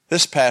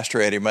This is Pastor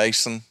Eddie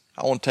Mason.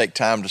 I want to take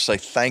time to say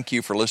thank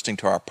you for listening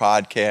to our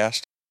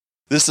podcast.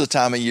 This is a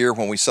time of year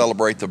when we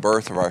celebrate the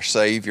birth of our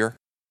Savior.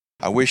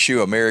 I wish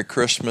you a Merry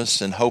Christmas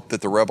and hope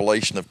that the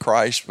revelation of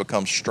Christ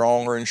becomes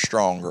stronger and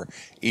stronger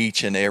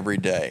each and every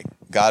day.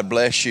 God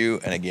bless you,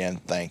 and again,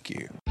 thank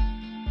you.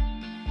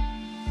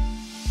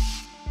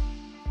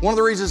 One of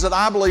the reasons that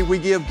I believe we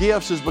give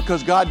gifts is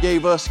because God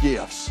gave us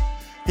gifts.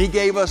 He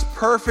gave us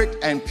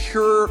perfect and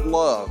pure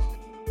love.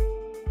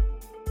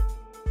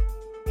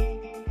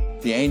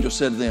 The angel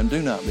said to them,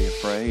 "Do not be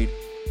afraid.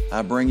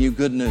 I bring you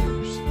good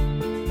news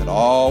that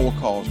all will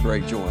cause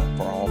great joy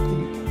for all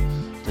people.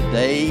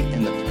 Today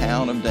in the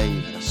town of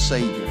David, a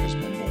Savior has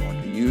been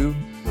born to you.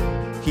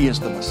 He is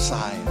the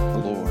Messiah, the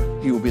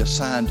Lord. He will be a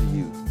sign to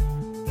you."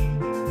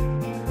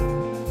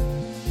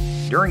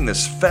 During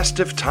this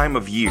festive time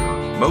of year,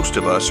 most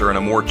of us are in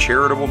a more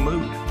charitable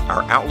mood.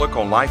 Our outlook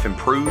on life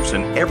improves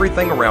and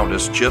everything around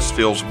us just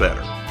feels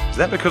better. Is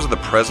that because of the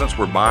presents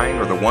we're buying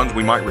or the ones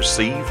we might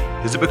receive?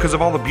 Is it because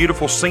of all the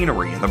beautiful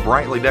scenery and the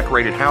brightly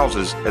decorated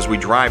houses as we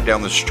drive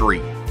down the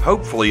street?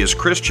 Hopefully, as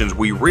Christians,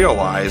 we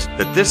realize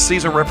that this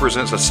season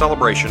represents a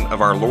celebration of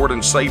our Lord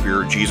and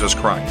Savior, Jesus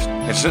Christ.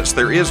 And since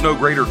there is no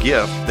greater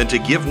gift than to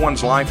give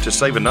one's life to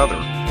save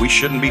another, we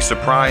shouldn't be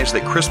surprised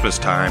that Christmas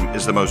time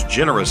is the most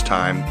generous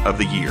time of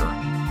the year.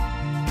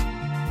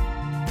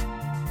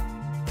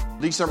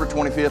 December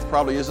 25th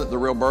probably isn't the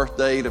real birth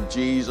date of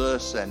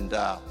Jesus, and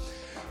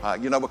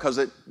because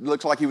it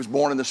looks like he was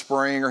born in the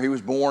spring or he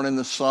was born in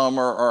the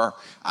summer, or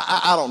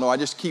I don't know. I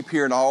just keep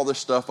hearing all this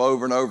stuff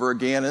over and over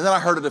again. And then I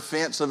heard a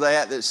defense of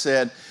that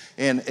said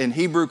in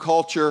Hebrew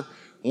culture,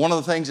 one of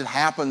the things that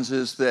happens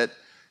is that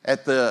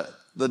at the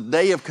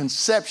day of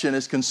conception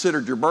is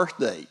considered your birth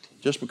date.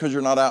 Just because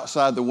you're not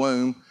outside the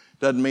womb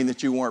doesn't mean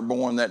that you weren't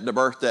born to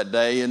birth that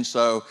day. And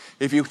so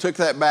if you took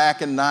that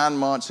back in 9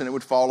 months, and it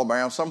would fall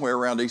around somewhere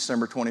around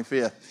December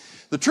 25th.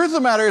 The truth of the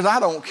matter is I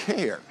don't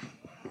care.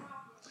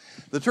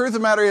 The truth of the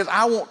matter is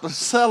I want to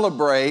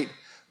celebrate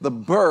the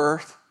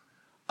birth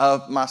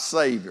of my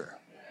Savior.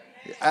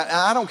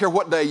 I don't care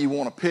what day you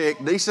want to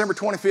pick. December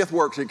 25th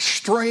works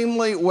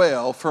extremely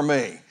well for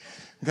me.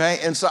 Okay,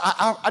 and so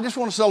I just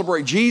want to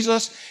celebrate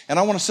Jesus, and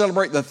I want to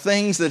celebrate the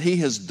things that He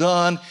has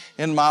done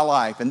in my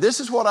life. And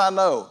this is what I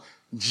know.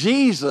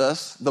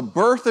 Jesus, the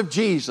birth of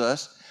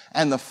Jesus,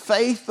 and the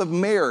faith of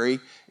Mary,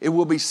 it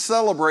will be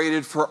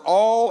celebrated for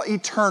all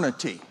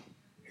eternity.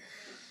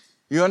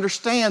 You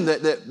understand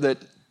that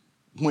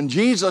when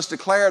Jesus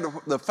declared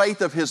the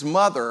faith of His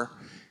mother,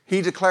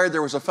 He declared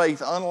there was a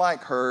faith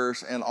unlike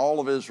hers in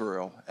all of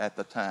Israel at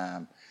the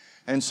time.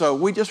 And so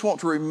we just want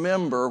to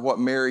remember what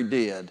Mary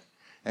did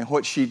and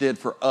what she did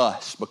for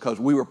us, because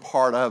we were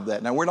part of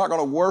that. Now, we're not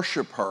going to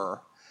worship her,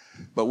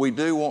 but we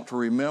do want to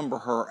remember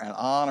her and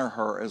honor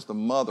her as the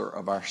mother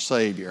of our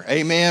Savior.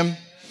 Amen.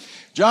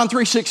 John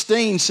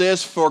 3:16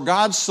 says, "For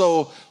God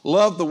so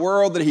loved the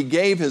world that He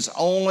gave His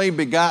only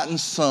begotten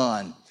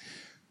Son."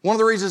 One of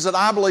the reasons that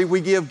I believe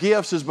we give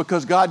gifts is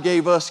because God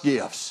gave us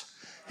gifts.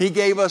 He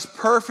gave us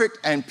perfect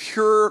and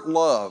pure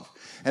love.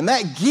 And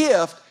that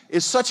gift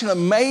is such an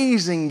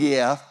amazing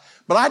gift.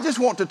 But I just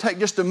want to take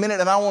just a minute,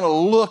 and I want to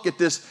look at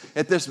this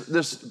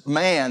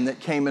man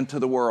that came into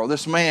the world,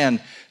 this man,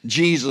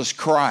 Jesus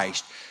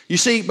Christ. You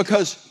see,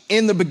 because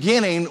in the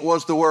beginning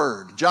was the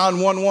Word. John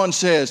 1:1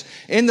 says,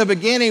 "In the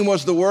beginning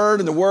was the Word,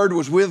 and the Word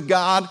was with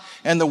God,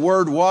 and the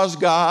Word was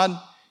God.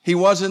 He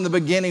was in the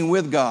beginning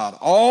with God.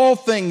 All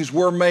things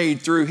were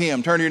made through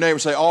Him." Turn to your neighbor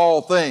and say,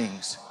 "All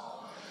things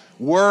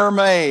were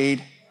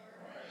made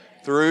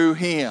through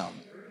Him."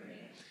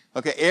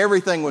 Okay,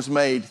 everything was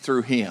made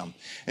through Him.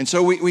 And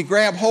so we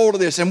grab hold of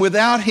this. "And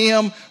without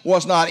Him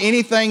was not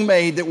anything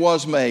made that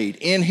was made.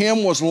 In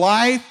Him was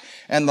life,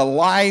 and the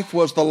life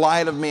was the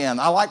light of men."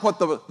 I like what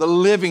the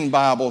Living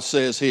Bible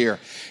says here.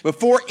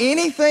 Before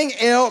anything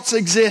else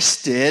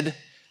existed,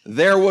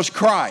 there was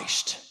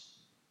Christ.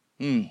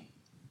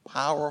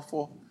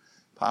 Powerful,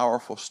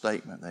 powerful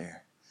statement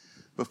there.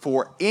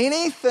 Before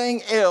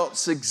anything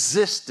else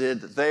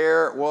existed,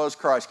 there was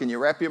Christ. Can you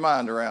wrap your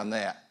mind around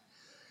that?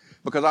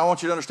 Because I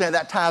want you to understand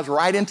that ties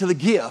right into the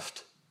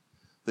gift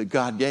that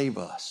God gave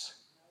us.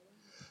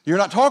 You're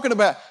not talking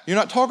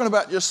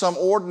about just some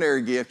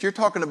ordinary gift. You're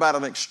talking about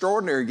an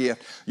extraordinary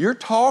gift. You're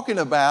talking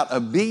about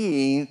a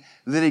being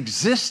that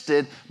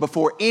existed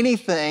before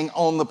anything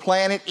on the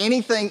planet,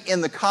 anything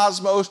in the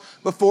cosmos,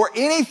 before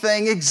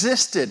anything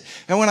existed.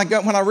 And when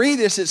I read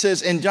this, it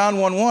says in John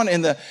 1:1,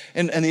 in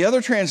the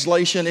other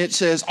translation, it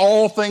says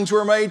all things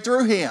were made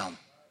through Him.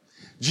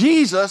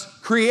 Jesus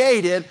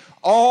created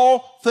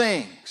all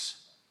things.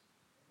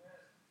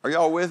 Are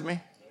y'all with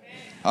me?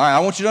 All right, I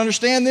want you to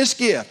understand this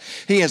gift.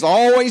 He has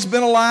always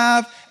been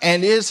alive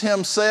and is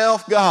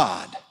Himself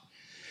God.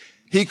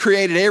 He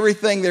created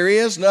everything there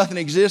is. Nothing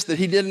exists that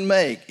He didn't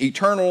make.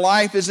 Eternal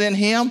life is in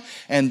Him,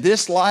 and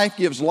this life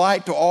gives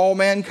light to all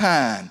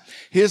mankind.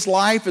 His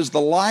life is the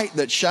light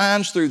that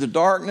shines through the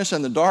darkness,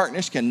 and the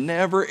darkness can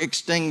never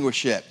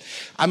extinguish it.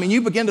 I mean,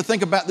 you begin to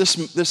think about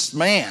this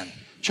man,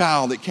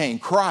 child that came,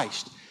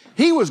 Christ.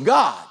 He was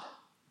God.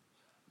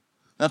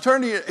 Now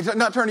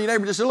not turn to your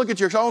neighbor, just look at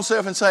your own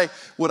self and say,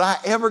 would I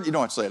ever, you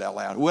don't have to say it out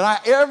loud, would I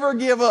ever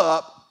give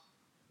up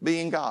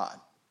being God?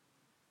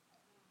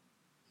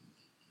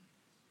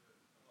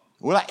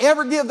 Would I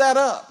ever give that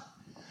up?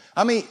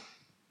 I mean,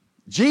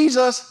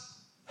 Jesus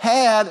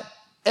had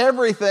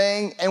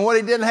everything, and what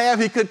he didn't have,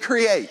 he could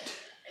create.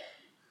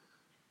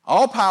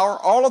 All power,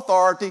 all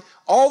authority,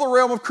 all the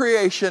realm of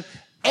creation,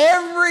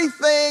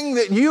 everything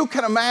that you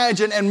can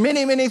imagine and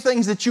many, many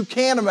things that you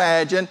can't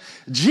imagine,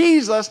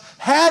 Jesus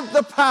had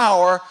the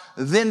power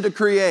then to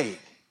create.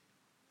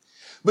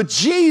 But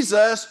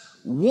Jesus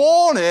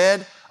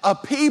wanted a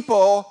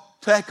people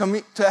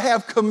to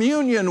have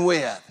communion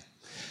with.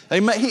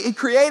 He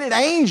created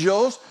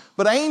angels,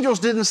 but angels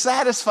didn't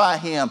satisfy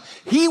him.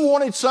 He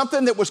wanted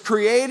something that was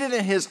created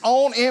in his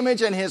own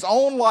image and his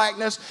own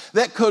likeness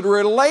that could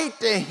relate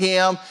to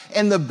him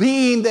and the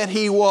being that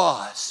he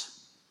was.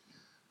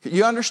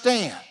 You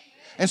understand?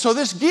 And so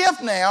this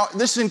gift now,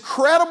 this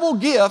incredible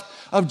gift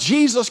of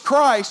Jesus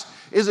Christ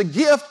is a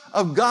gift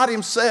of God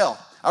himself.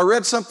 I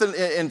read something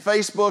in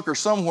Facebook or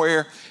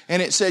somewhere,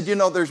 and it said,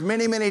 there's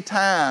many, many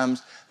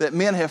times that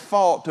men have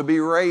fought to be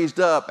raised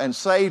up and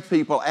save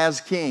people as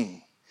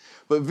king.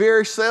 But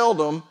very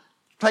seldom,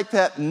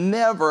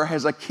 never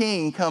has a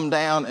king come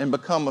down and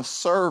become a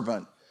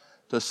servant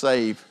to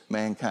save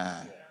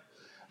mankind.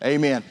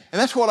 Amen. And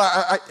that's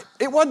what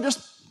it wasn't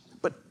just,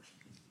 but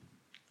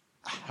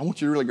I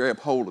want you to really grab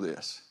hold of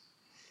this.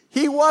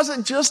 He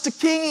wasn't just a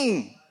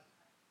king.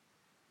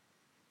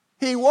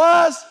 He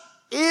was,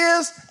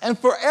 is, and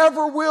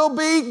forever will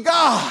be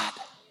God.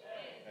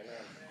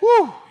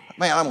 Whew.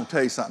 Man, I'm going to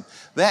tell you something.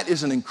 That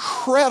is an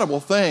incredible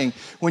thing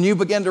when you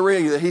begin to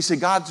read that. He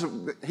said,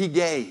 he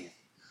gave.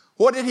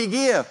 What did he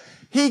give?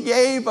 He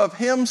gave of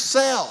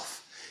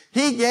himself.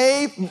 He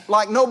gave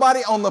like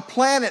nobody on the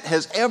planet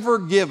has ever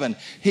given.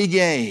 He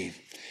gave.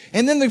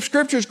 And then the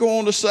scriptures go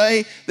on to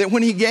say that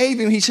when he gave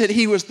him, he said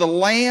he was the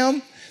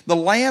Lamb. The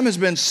Lamb has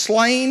been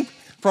slain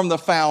from the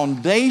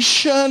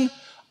foundation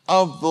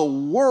of the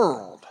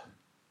world.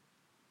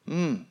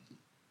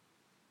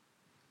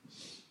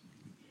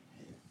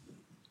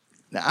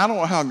 Now, I don't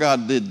know how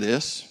God did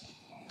this.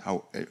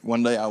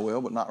 One day I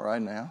will, but not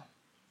right now.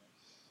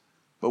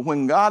 But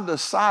when God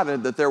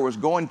decided that there was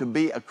going to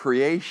be a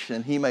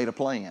creation, he made a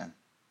plan.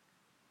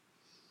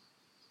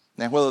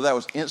 Now, whether that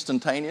was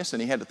instantaneous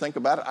and he had to think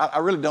about it, I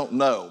really don't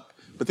know.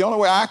 But the only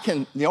way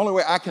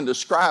I can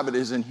describe it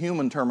is in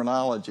human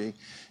terminology.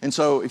 And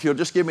so if you'll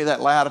just give me that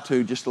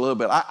latitude just a little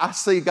bit. I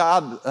see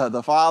God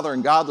the Father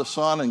and God the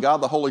Son and God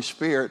the Holy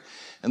Spirit,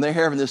 and they're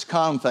having this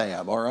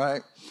confab, all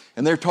right?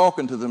 And they're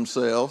talking to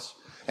themselves.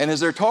 And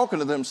as they're talking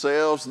to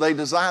themselves, they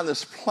design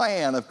this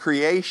plan of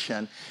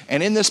creation.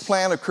 And in this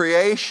plan of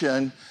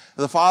creation,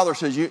 the Father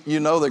says, you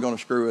know they're going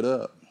to screw it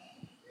up.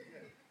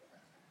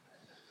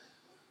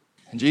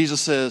 And Jesus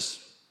says,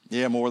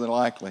 yeah, more than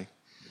likely.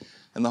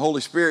 And the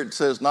Holy Spirit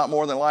says, not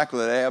more than likely,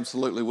 that it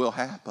absolutely will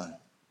happen.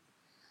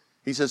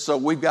 He says, so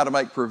we've got to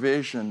make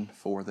provision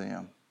for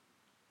them.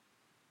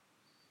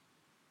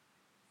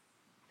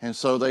 And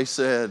so they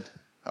said,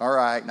 all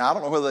right. Now, I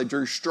don't know whether they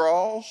drew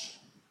straws.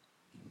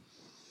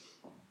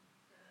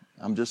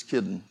 I'm just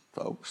kidding,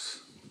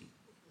 folks.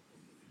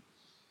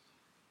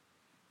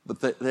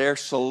 But their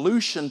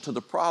solution to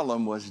the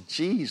problem was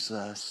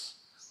Jesus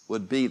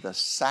would be the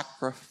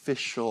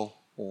sacrificial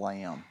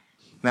lamb.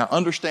 Now,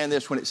 understand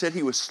this. When it said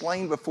he was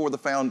slain before the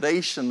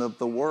foundation of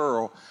the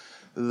world,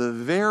 the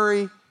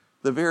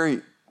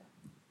very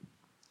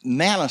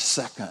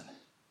nanosecond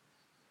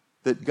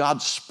that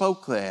God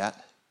spoke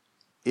that,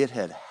 it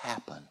had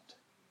happened.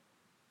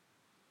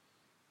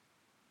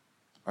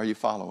 Are you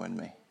following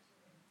me?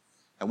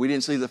 And we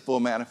didn't see the full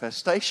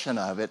manifestation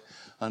of it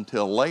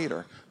until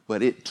later,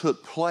 but it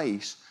took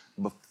place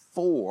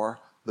before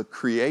the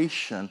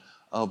creation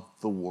of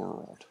the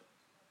world.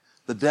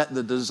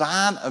 The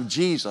design of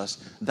Jesus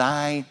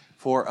dying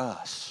for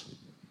us.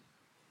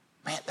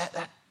 Man,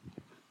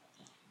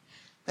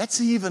 that's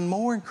even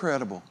more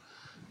incredible.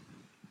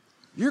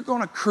 You're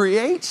going to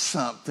create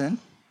something.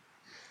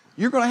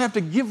 You're going to have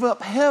to give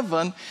up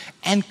heaven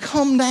and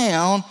come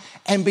down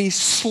and be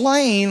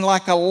slain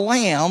like a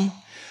lamb,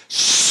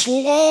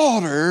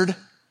 slaughtered,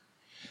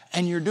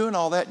 and you're doing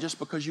all that just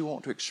because you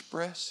want to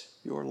express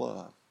your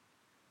love.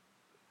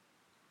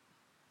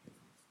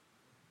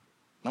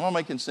 Am I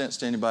making sense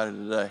to anybody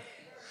today?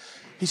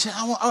 He said,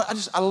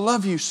 I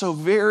love you so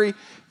very,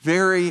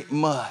 very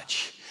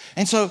much.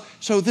 And so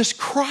this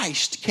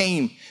Christ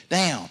came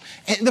down.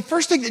 And the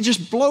first thing that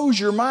just blows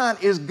your mind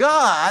is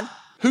God,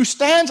 who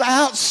stands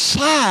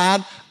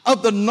outside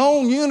of the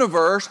known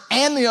universe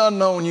and the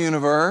unknown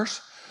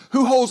universe,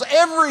 who holds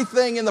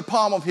everything in the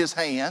palm of his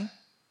hand.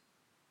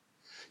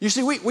 You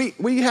see,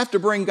 we have to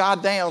bring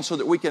God down so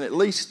that we can at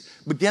least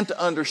begin to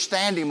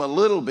understand him a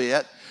little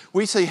bit.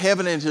 We see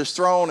heaven is his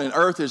throne and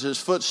earth is his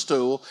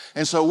footstool.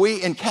 And so we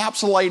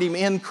encapsulate him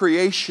in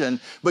creation,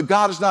 but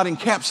God is not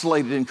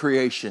encapsulated in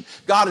creation.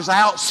 God is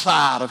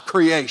outside of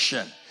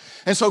creation.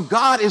 And so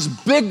God is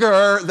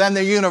bigger than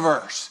the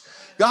universe.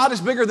 God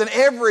is bigger than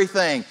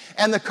everything.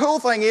 And the cool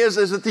thing is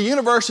that the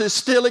universe is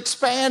still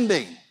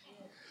expanding.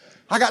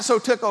 I got so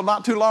tickled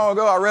not too long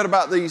ago, I read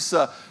about these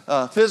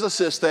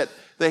physicists that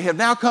they have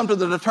now come to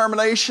the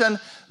determination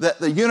that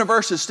the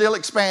universe is still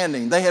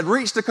expanding. They had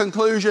reached the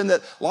conclusion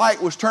that light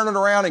was turning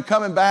around and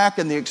coming back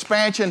and the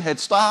expansion had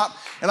stopped.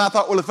 And I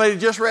thought, well, if they had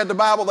just read the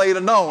Bible, they'd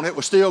have known it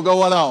was still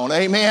going on.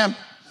 Amen?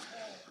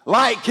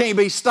 Light can't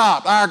be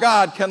stopped. Our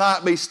God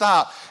cannot be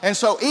stopped. And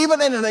so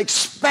even in an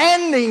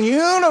expanding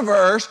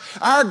universe,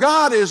 our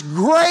God is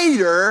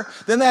greater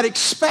than that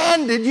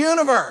expanded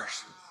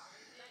universe.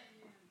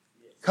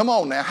 Come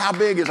on now, how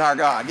big is our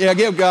God? Yeah,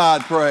 give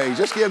God praise.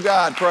 Just give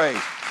God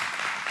praise.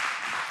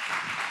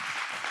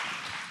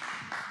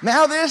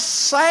 Now this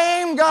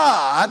same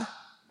God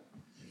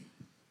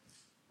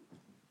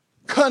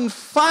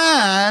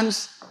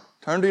confines,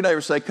 turn to your neighbor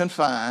and say,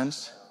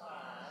 confines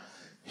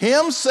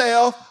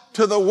himself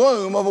to the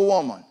womb of a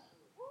woman.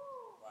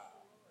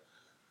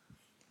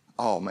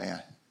 Oh,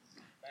 man.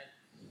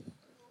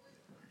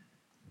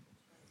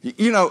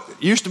 You know,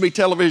 used to be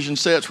television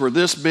sets were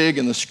this big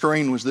and the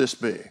screen was this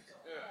big.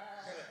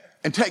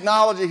 And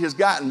technology has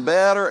gotten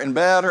better and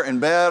better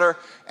and better.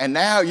 And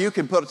now you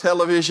can put a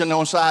television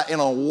on site in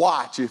a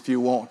watch if you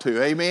want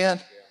to. Amen?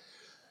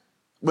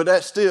 But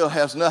that still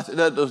has nothing,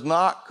 that does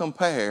not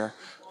compare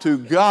to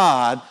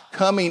God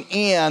coming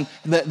in,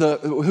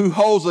 who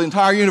holds the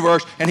entire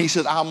universe, and he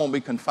says, I'm going to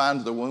be confined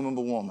to the womb of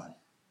a woman.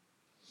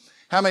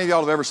 How many of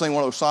y'all have ever seen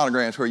one of those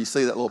sonograms where you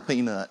see that little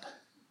peanut?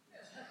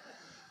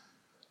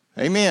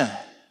 Amen.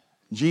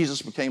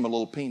 Jesus became a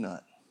little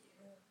peanut.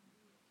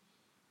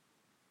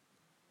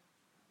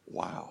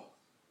 Wow.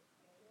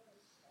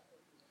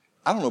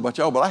 I don't know about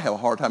y'all, but I have a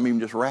hard time even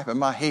just wrapping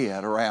my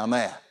head around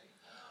that.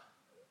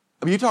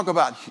 I mean, you talk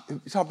about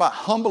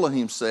humbling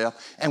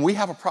himself, and we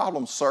have a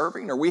problem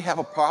serving, or we have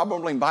a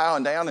problem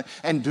bowing down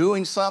and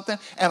doing something,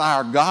 and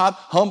our God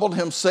humbled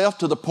himself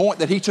to the point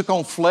that he took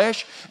on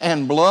flesh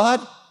and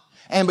blood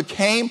and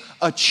became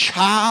a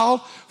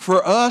child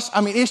for us. I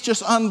mean, it's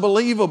just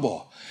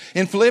unbelievable.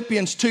 In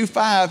Philippians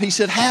 2:5, he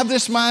said, have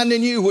this mind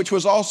in you, which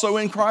was also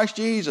in Christ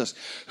Jesus,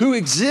 who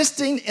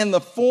existing in the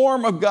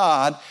form of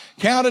God,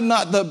 counted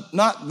not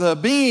the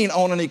being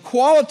on an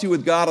equality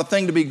with God a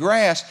thing to be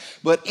grasped,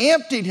 but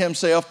emptied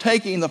himself,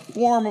 taking the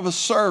form of a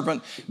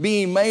servant,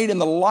 being made in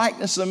the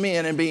likeness of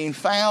men, and being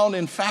found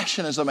in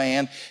fashion as a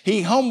man,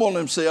 he humbled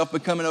himself,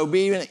 becoming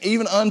obedient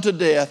even unto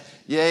death,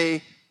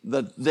 yea,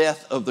 the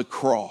death of the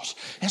cross.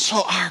 And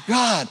so our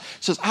God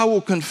says, I will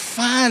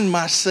confine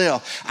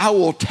myself. I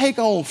will take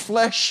on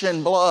flesh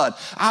and blood.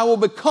 I will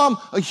become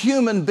a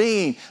human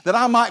being that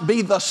I might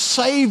be the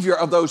Savior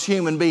of those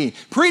human beings.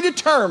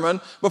 Predetermined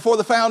before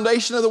the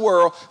foundation of the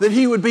world that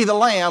he would be the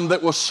Lamb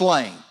that was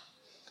slain.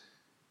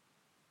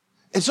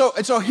 And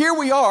so here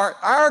we are.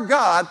 Our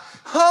God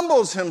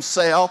humbles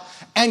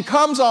himself and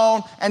comes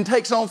on and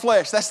takes on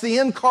flesh. That's the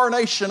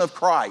incarnation of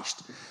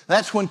Christ.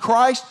 That's when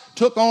Christ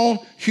took on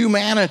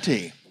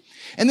humanity.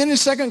 And then in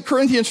 2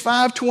 Corinthians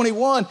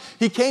 5:21,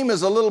 he came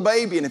as a little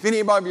baby. And if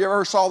anybody of you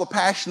ever saw The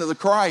Passion of the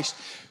Christ,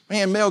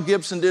 man, Mel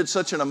Gibson did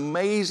such an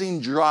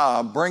amazing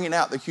job bringing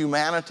out the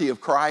humanity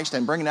of Christ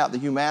and bringing out the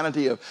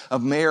humanity of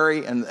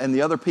Mary and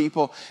the other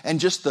people, and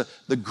just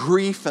the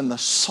grief and the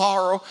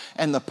sorrow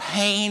and the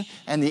pain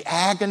and the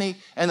agony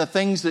and the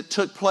things that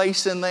took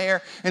place in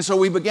there. And so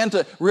we began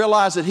to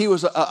realize that he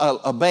was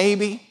a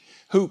baby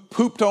who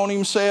pooped on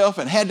himself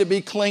and had to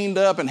be cleaned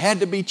up and had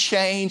to be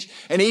changed.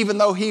 And even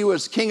though he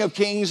was King of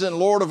Kings and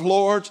Lord of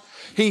Lords,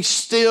 he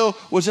still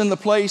was in the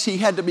place he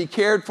had to be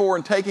cared for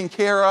and taken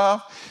care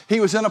of. He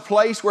was in a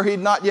place where he had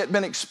not yet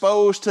been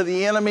exposed to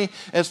the enemy,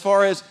 as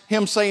far as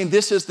him saying,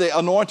 this is the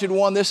anointed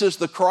one, this is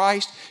the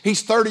Christ.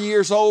 He's 30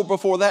 years old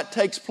before that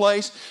takes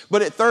place.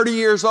 But at 30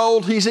 years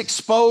old, he's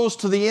exposed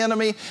to the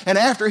enemy. And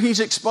after he's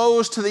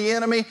exposed to the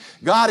enemy,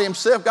 God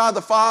himself, God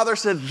the Father,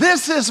 said,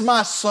 this is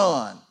my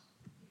son.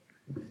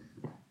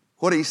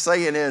 What he's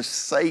saying is,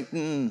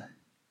 Satan,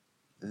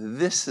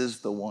 this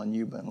is the one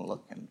you've been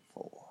looking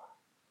for.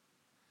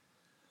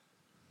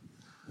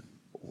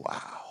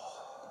 Wow.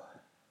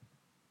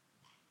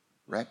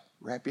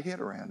 Wrap your head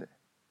around it.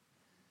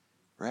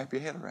 Wrap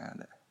your head around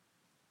it.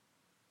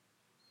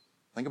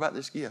 Think about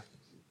this gift.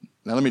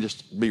 Now let me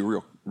just be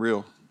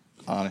real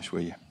honest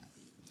with you.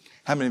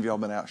 How many of y'all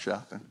been out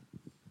shopping?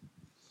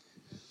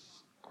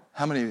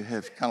 How many of you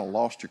have kind of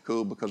lost your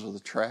cool because of the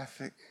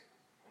traffic?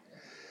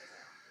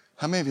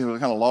 How many of you have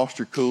kind of lost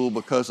your cool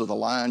because of the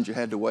lines you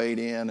had to wait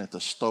in at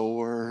the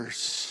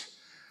stores?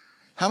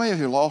 How many of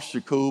you lost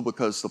your cool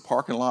because the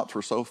parking lots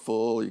were so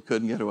full you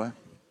couldn't get away?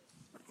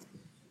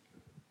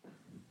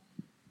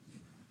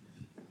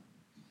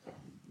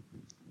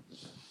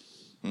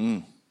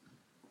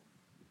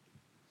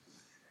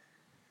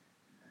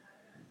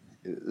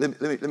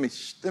 Let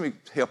me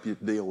help you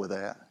deal with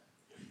that.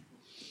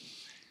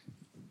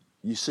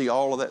 You see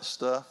all of that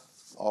stuff,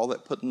 all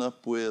that putting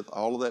up with,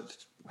 all of that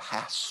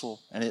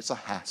hassle, and it's a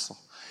hassle.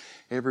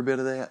 Every bit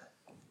of that,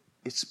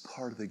 it's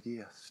part of the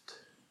gift.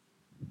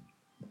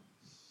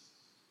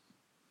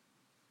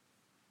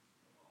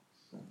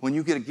 When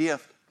you get a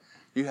gift,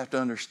 You have to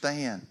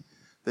understand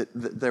that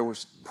there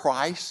was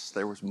price,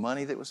 there was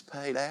money that was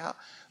paid out,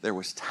 there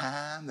was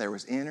time, there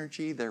was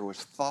energy, there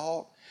was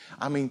thought.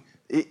 I mean,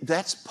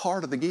 that's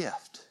part of the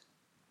gift.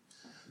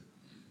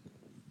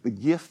 The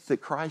gift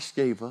that Christ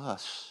gave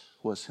us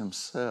was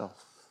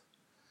Himself.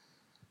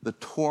 The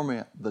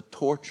torment, the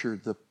torture,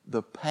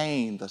 the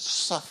pain, the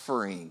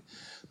suffering,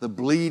 the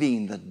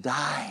bleeding, the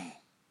dying.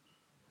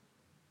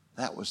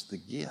 That was the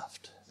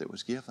gift that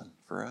was given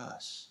for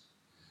us.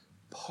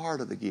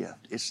 Part of the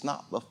gift. It's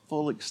not the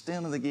full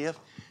extent of the gift.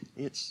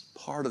 It's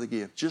part of the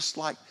gift. Just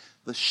like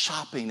the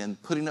shopping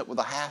and putting up with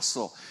the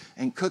hassle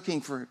and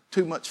cooking for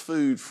too much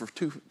food for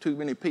too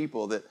many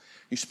people that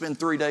you spend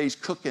 3 days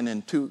cooking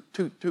and two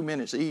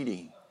minutes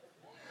eating.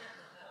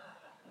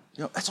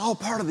 You know, that's all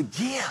part of the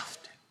gift.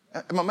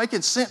 Am I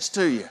making sense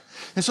to you?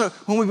 And so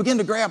when we begin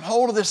to grab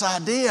hold of this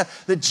idea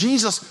that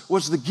Jesus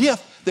was the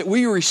gift that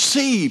we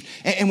received,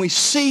 and we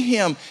see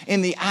Him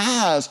in the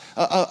eyes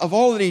of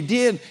all that He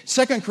did,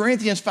 2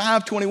 Corinthians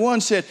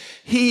 5:21 said,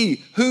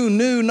 He who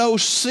knew no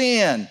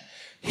sin,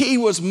 He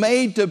was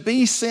made to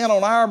be sin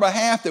on our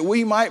behalf that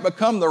we might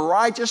become the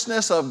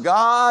righteousness of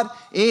God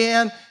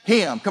in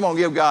Him. Come on,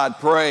 give God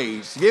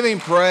praise. Give Him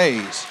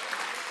praise.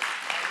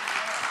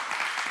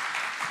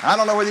 I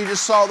don't know whether you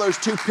just saw those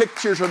two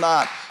pictures or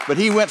not, but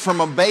He went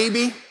from a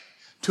baby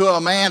to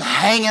a man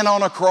hanging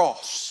on a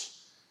cross.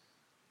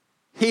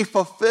 He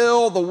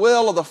fulfilled the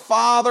will of the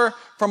Father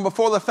from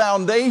before the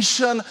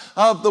foundation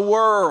of the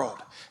world.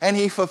 And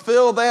He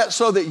fulfilled that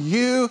so that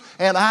you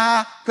and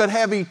I could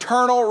have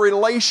eternal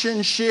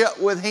relationship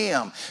with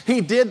Him. He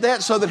did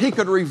that so that He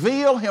could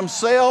reveal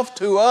Himself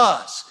to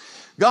us.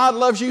 God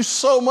loves you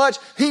so much,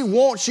 He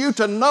wants you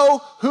to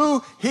know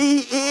who He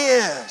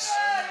is.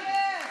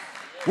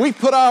 We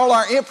put all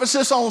our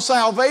emphasis on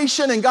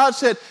salvation, and God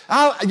said,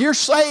 you're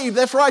saved,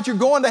 that's right, you're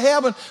going to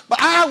heaven, but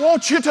I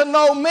want you to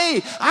know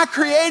me. I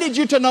created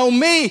you to know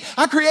me.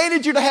 I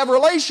created you to have a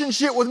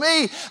relationship with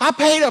me. I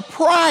paid a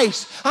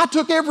price. I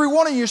took every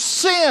one of your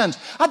sins.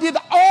 I did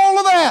all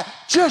of that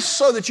just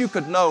so that you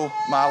could know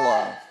my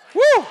love.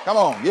 Woo! Come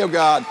on, give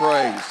God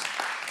praise.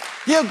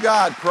 Give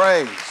God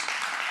praise.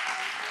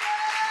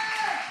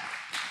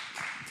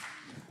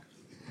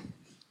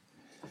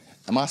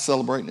 Am I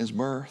celebrating His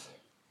birth?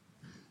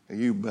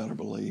 You better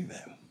believe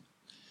it.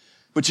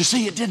 But you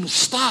see, it didn't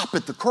stop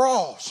at the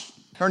cross.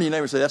 Turn to your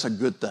neighbor and say, that's a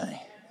good thing.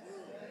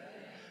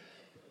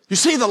 You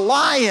see, the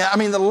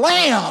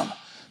lamb,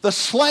 the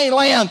slain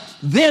lamb,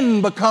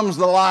 then becomes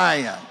the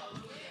lion.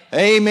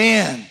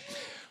 Amen.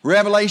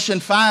 Revelation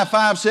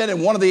 5:5 said,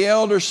 and one of the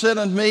elders said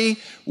unto me,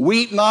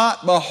 weep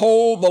not,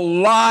 behold, the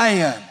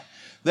lion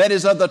that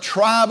is of the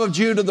tribe of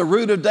Judah, the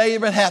root of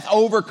David, hath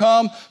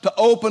overcome to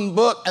open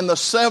book and the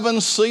 7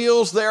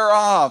 seals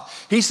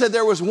thereof. He said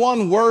there was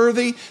one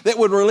worthy that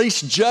would release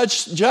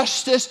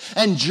justice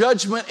and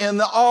judgment in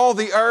all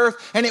the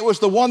earth, and it was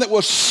the one that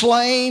was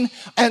slain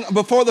and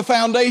before the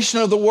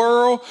foundation of the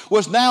world,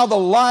 was now the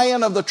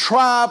Lion of the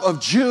tribe of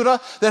Judah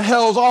that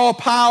held all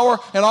power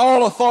and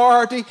all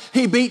authority.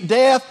 He beat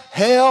death,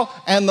 hell,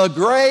 and the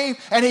grave,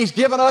 and He's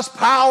given us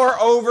power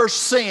over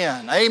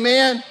sin.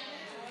 Amen?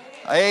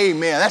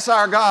 Amen. That's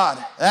our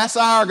God. That's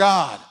our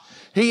God.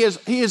 He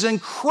is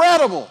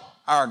incredible,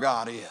 our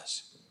God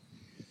is.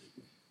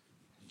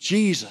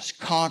 Jesus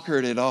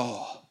conquered it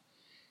all.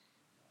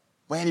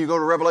 Man, you go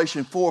to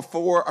Revelation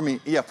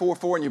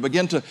 4:4, and you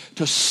begin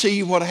to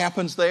see what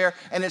happens there,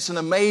 and it's an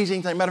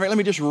amazing thing. Matter of fact, let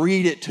me just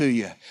read it to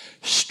you.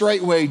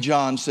 Straightway,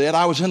 John said,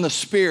 I was in the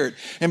Spirit,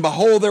 and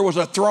behold, there was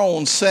a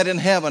throne set in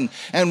heaven,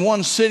 and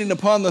one sitting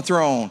upon the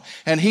throne.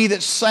 And he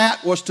that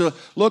sat was to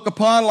look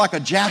upon like a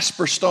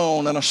jasper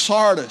stone and a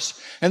sardis,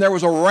 and there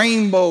was a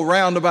rainbow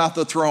round about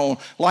the throne,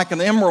 like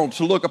an emerald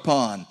to look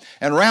upon.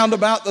 And round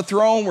about the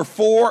throne were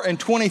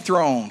 24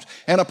 thrones,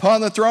 and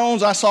upon the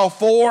thrones I saw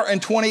 24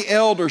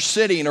 elders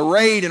sitting,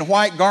 arrayed in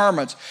white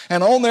garments,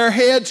 and on their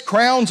heads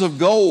crowns of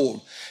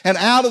gold. And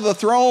out of the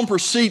throne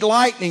proceed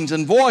lightnings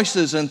and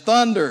voices and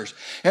thunders.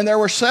 And there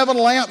were 7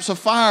 lamps of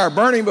fire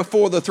burning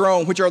before the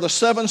throne, which are the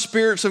 7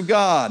 spirits of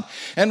God.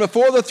 And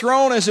before the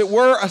throne, as it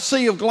were, a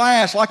sea of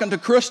glass like unto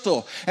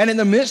crystal. And in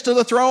the midst of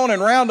the throne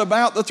and round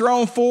about the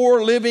throne,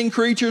 4 living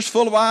creatures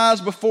full of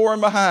eyes before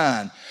and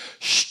behind.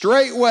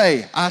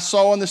 Straightway I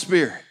saw in the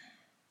Spirit.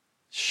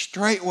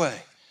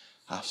 Straightway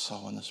I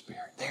saw in the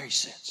Spirit. There He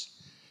sits.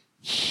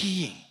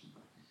 King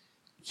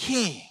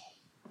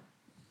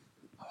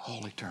of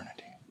all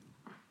eternity.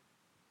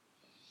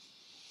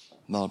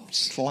 The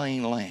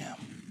slain lamb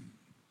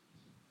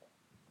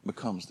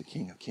becomes the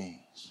King of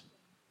Kings.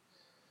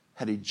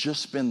 Had He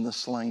just been the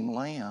slain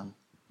lamb,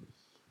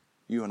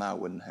 you and I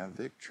wouldn't have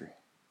victory.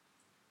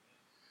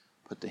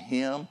 But to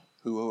Him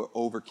who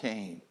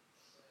overcame,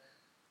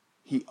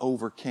 He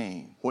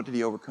overcame. What did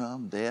He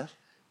overcome? Death,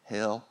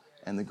 hell,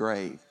 and the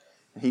grave.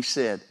 And He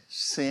said,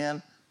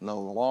 sin no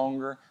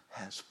longer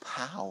has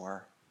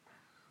power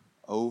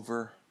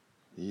over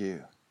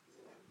you.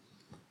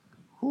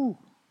 Whew.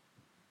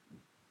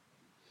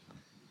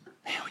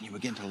 Man, when you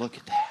begin to look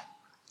at that,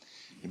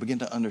 you begin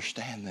to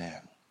understand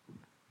that.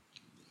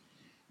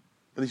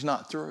 But he's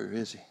not through,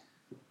 is he?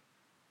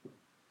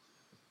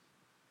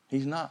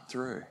 He's not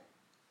through.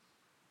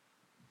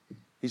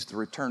 He's the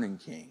returning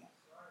king.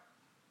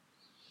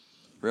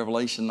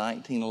 Revelation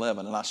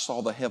 19:11, and I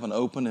saw the heaven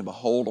open, and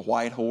behold, a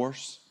white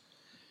horse,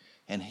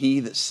 and he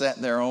that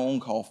sat thereon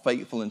called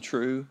Faithful and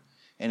True,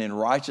 and in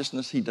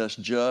righteousness he does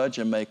judge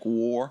and make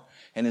war,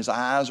 and his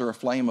eyes are a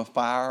flame of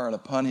fire, and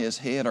upon his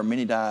head are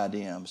many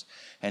diadems.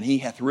 And he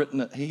hath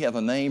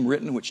a name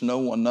written which no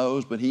one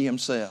knows but he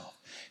himself.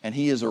 And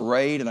he is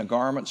arrayed in a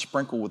garment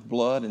sprinkled with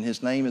blood, and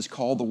his name is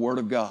called the Word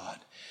of God.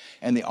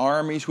 And the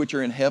armies which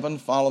are in heaven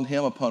followed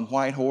him upon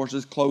white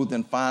horses, clothed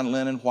in fine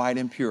linen, white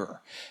and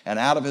pure. And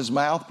out of his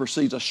mouth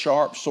proceeds a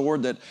sharp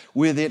sword, that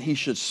with it he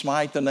should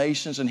smite the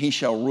nations, and he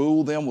shall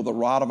rule them with a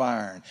rod of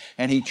iron.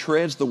 And he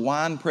treads the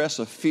winepress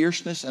of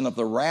fierceness and of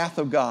the wrath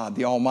of God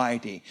the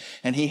Almighty.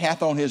 And he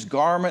hath on his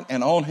garment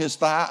and on his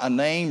thigh a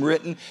name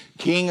written,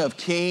 King of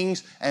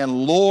Kings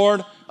and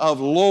Lord of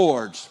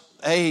Lords.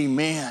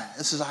 Amen.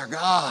 This is our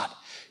God.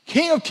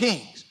 King of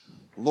Kings,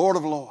 Lord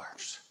of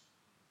Lords.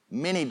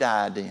 Many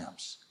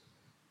diadems,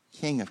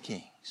 King of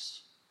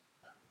Kings.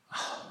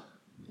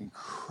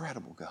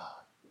 Incredible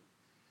God.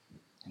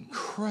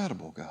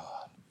 Incredible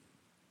God.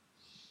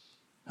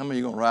 How many of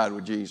you going to ride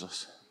with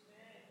Jesus?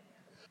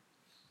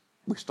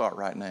 We start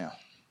right now.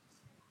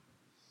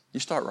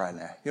 You start right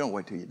now. You don't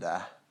wait till you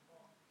die.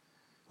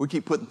 We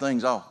keep putting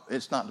things off.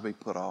 It's not to be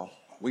put off.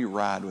 We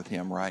ride with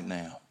him right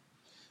now.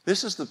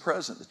 This is the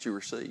present that you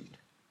received.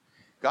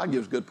 God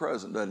gives good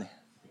present, doesn't he?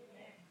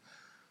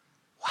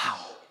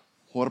 Wow.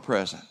 What a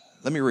present.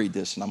 Let me read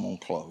this and I'm going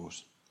to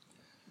close.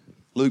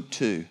 Luke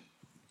 2.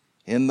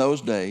 In those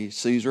days,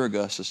 Caesar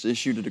Augustus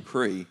issued a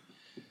decree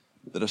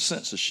that a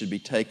census should be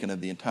taken of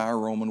the entire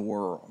Roman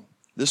world.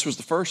 This was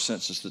the first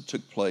census that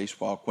took place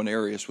while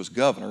Quirinius was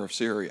governor of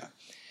Syria.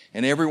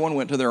 And everyone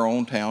went to their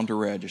own town to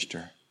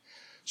register.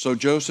 So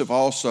Joseph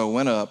also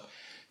went up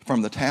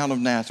from the town of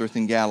Nazareth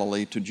in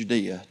Galilee to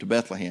Judea, to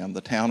Bethlehem,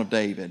 the town of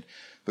David,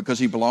 because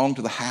he belonged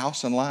to the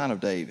house and line of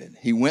David.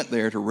 He went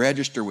there to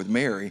register with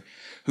Mary,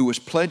 who was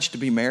pledged to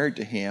be married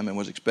to him and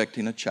was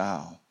expecting a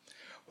child.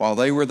 While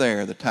they were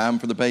there, the time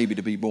for the baby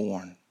to be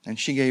born, and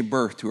she gave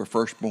birth to her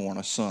firstborn,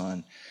 a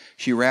son.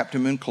 She wrapped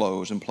him in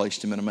clothes and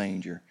placed him in a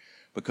manger,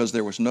 because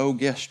there was no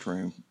guest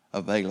room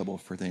available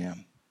for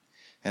them.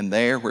 And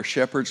there were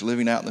shepherds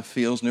living out in the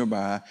fields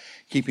nearby,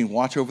 keeping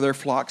watch over their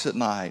flocks at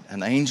night.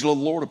 An angel of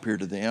the Lord appeared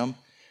to them,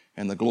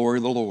 and the glory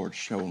of the Lord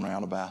shone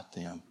round about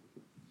them.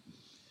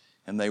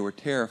 And they were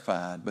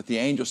terrified. But the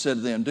angel said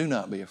to them, do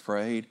not be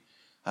afraid.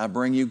 I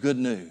bring you good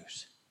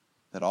news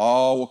that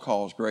all will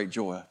cause great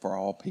joy for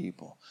all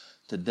people.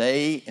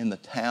 Today in the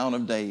town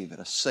of David,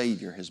 a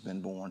Savior has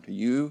been born to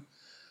you.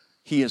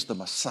 He is the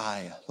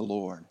Messiah, the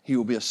Lord. He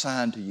will be a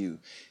sign to you.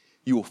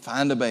 You will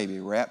find a baby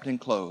wrapped in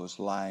clothes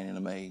lying in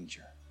a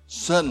manger.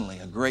 Suddenly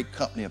a great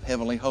company of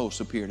heavenly hosts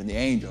appeared, and the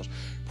angels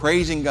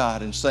praising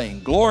God and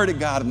saying, glory to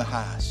God in the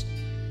highest,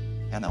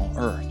 and on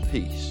earth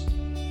peace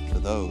to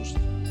those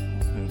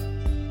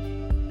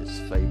whom his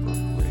favor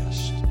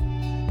rests.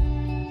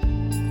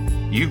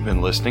 You've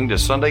been listening to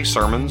Sunday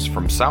sermons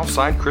from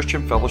Southside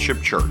Christian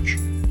Fellowship Church,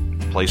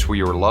 a place where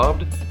you are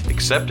loved,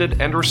 accepted,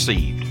 and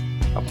received,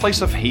 a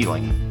place of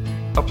healing,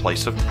 a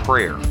place of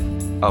prayer,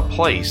 a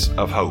place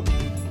of hope.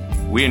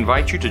 We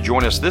invite you to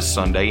join us this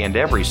Sunday and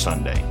every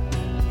Sunday.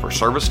 For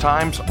service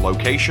times,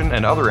 location,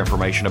 and other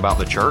information about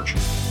the church,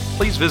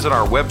 please visit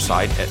our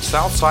website at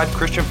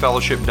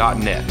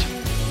southsidechristianfellowship.net.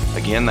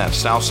 Again, that's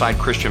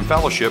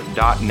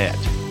southsidechristianfellowship.net.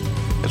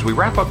 As we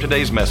wrap up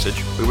today's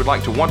message, we would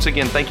like to once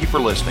again thank you for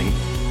listening.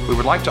 We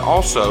would like to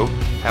also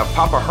have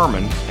Papa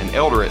Herman, an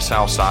elder at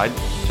Southside,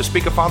 to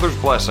speak a Father's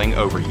blessing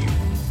over you.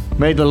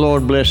 May the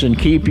Lord bless and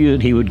keep you,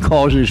 that He would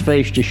cause His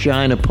face to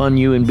shine upon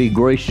you and be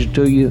gracious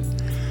to you,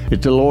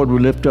 that the Lord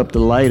would lift up the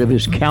light of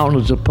His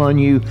countenance upon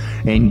you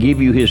and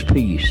give you His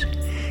peace.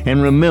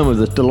 And remember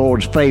that the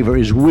Lord's favor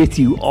is with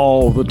you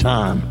all the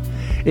time.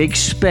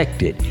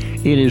 Expect it.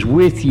 It is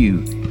with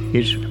you.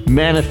 It's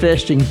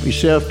manifesting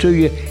itself to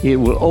you. It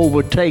will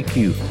overtake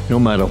you no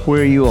matter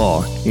where you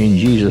are. In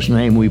Jesus'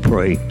 name we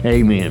pray.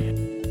 Amen.